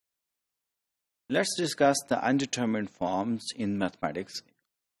Let's discuss the undetermined forms in mathematics.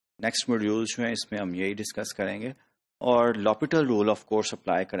 Next module जो है इसमें हम यही डिस्कस करेंगे और l'Hopital rule of course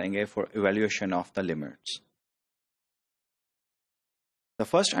apply करेंगे for evaluation of the limits. The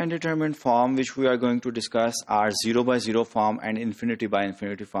first undetermined form which we are going to discuss are 0 by 0 form and infinity by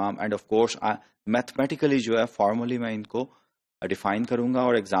infinity form, and of course mathematically जो है formally मैं इनको define करूंगा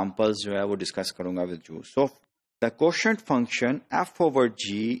और examples जो है वो discuss करूंगा with you. So the quotient function f over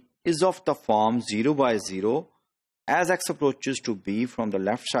g is of the form 0 by 0 as x approaches to b from the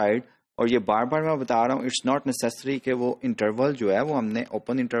left side. और ये बार बार मैं बता रहा हूँ, इट्स नॉट नेसेसरी कि वो इंटरवल जो है वो हमने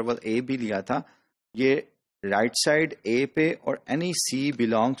ओपन इंटरवल ए भी लिया था, ये राइट साइड ए पे और any C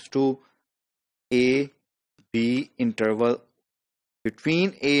belongs to A B interval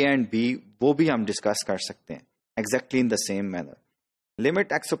between A and B, वो भी हम डिस्कस कर सकते हैं exactly in the same manner.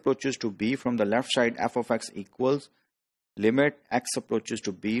 Limit x approaches to be from the left side F of x equals limit x approaches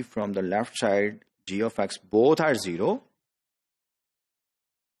to be from the left side g of x, both are 0.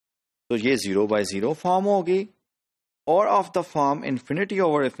 तो ये 0 by 0 form होगी. और of the form infinity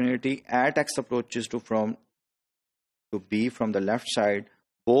over infinity at x approaches to b from the left side,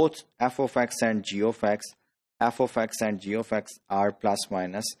 both f of x and g of x, f of x and g of x are plus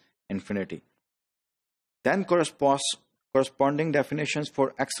minus infinity. Then corresponding definitions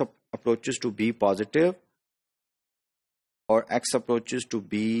for x approaches to b positive or x approaches to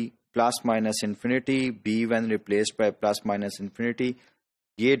b plus minus infinity, b when replaced by plus minus infinity,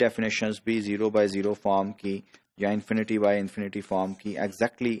 ये definitions भी 0 by 0 form की या infinity by infinity form की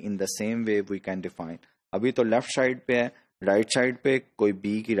exactly in the same way we can define. अभी तो left side पे है, right side पे कोई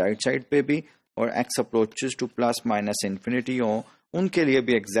b की right side पे भी और x approaches to plus minus infinity हो, उनके लिए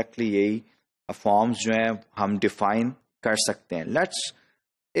भी exactly यही forms जो हैं हम define कर सकते हैं. Let's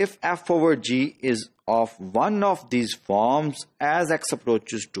if f over g is of one of these forms as x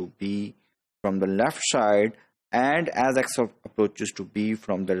approaches to b from the left side and as x approaches to b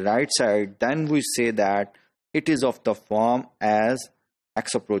from the right side, then we say that it is of the form as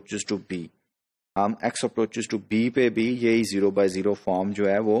x approaches to b. हम x approaches to b पे भी यही 0 by 0 form जो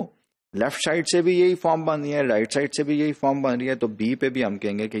है वो left side से भी यही फॉर्म बन रही है, राइट साइड से भी यही फॉर्म बन रही है, तो b पे भी हम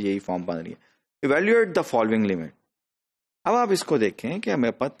कहेंगे कि यही फॉर्म बन रही है. Evaluate the following limit. अब आप इसको देखें कि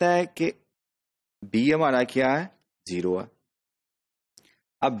हमें पता है कि b हमारा क्या है, 0 है.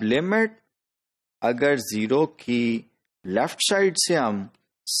 अब लिमिट अगर 0 की लेफ्ट साइड से हम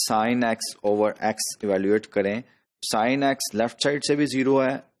sign x over x evaluate करें, साइन x लेफ्ट साइड से भी 0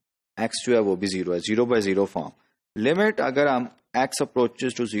 है, x जो है वो भी 0 है, 0 by 0 फॉर्म. लिमिट अगर हम x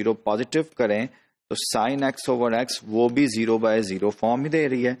अप्रोचेस टू 0 पॉजिटिव करें तो साइन x ओवर x वो भी 0 by 0 फॉर्म ही दे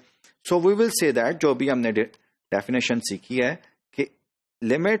रही है. So we will say that जो भी हमने डेफिनेशन सीखी है कि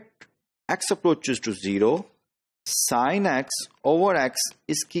limit x approaches to 0 sin x over x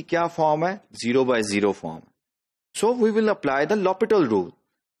इसकी क्या फॉर्म है, 0 by 0 form. So we will apply the l'Hopital rule.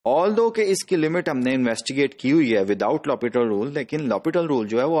 Although कि इसकी लिमिट हमने इन्वेस्टिगेट की हुई है विदाउट l'Hopital रूल, लेकिन l'Hopital रूल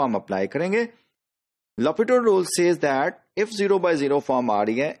जो है वो हम अप्लाई करेंगे. l'Hopital rule says that if 0 by 0 form आ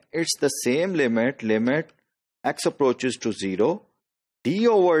रही है, it's the same limit x approaches to 0 d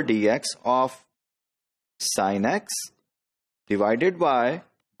over dx of sin x divided by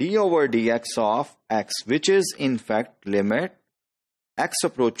d over dx of x, which is in fact limit x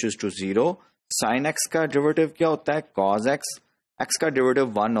approaches to 0. sin x का derivative क्या होता है, cos x, x का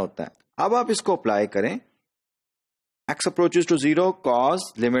derivative 1 होता है. अब आप इसको अप्लाई करें, x approaches to 0 cos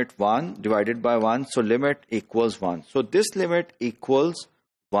limit 1 divided by 1, so limit equals 1. So this limit equals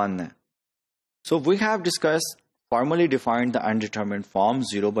 1 है. So we have discussed formally defined the undetermined form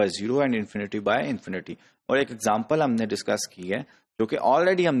 0 by 0 and infinity by infinity. और एक एग्जांपल हमने डिस्कस की है जो कि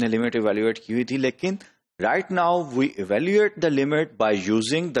already हमने limit evaluate की हुई थी, लेकिन right now we evaluate the limit by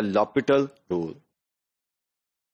using the l'Hopital rule.